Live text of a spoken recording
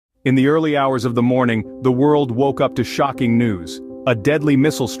In the early hours of the morning, the world woke up to shocking news. A deadly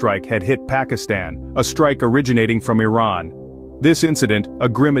missile strike had hit Pakistan, a strike originating from Iran. This incident, a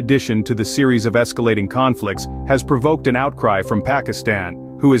grim addition to the series of escalating conflicts, has provoked an outcry from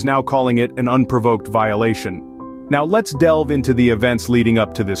Pakistan, who is now calling it an unprovoked violation. Now let's delve into the events leading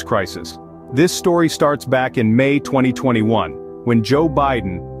up to this crisis. This story starts back in May 2021, when Joe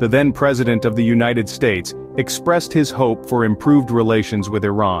Biden, the then President of the United States, expressed his hope for improved relations with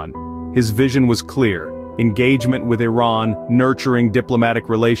Iran. His vision was clear: engagement with Iran, nurturing diplomatic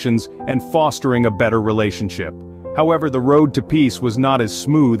relations, and fostering a better relationship. However, the road to peace was not as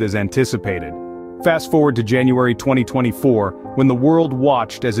smooth as anticipated. Fast forward to January 2024, when the world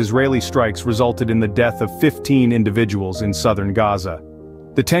watched as Israeli strikes resulted in the death of 15 individuals in southern Gaza.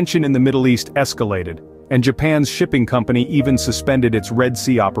 The tension in the Middle East escalated, and Japan's shipping company even suspended its Red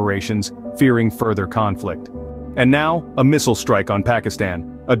Sea operations, fearing further conflict. And now, a missile strike on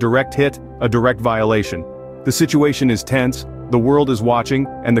Pakistan. A direct hit, a direct violation. The situation is tense, the world is watching,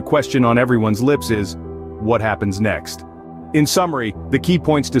 and the question on everyone's lips is, what happens next? In summary, the key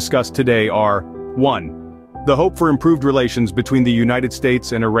points discussed today are: 1. The hope for improved relations between the United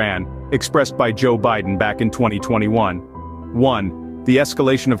States and Iran, expressed by Joe Biden back in 2021. 1. The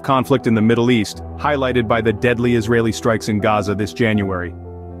escalation of conflict in the Middle East, highlighted by the deadly Israeli strikes in Gaza this January.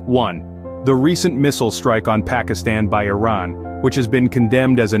 1. The recent missile strike on Pakistan by Iran, which has been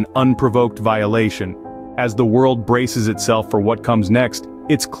condemned as an unprovoked violation. As the world braces itself for what comes next,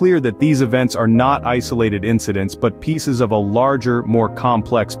 it's clear that these events are not isolated incidents but pieces of a larger, more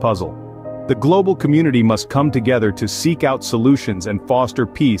complex puzzle. The global community must come together to seek out solutions and foster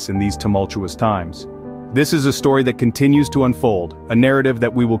peace in these tumultuous times. This is a story that continues to unfold, a narrative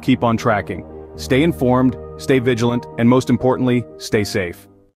that we will keep on tracking. Stay informed, stay vigilant, and most importantly, stay safe.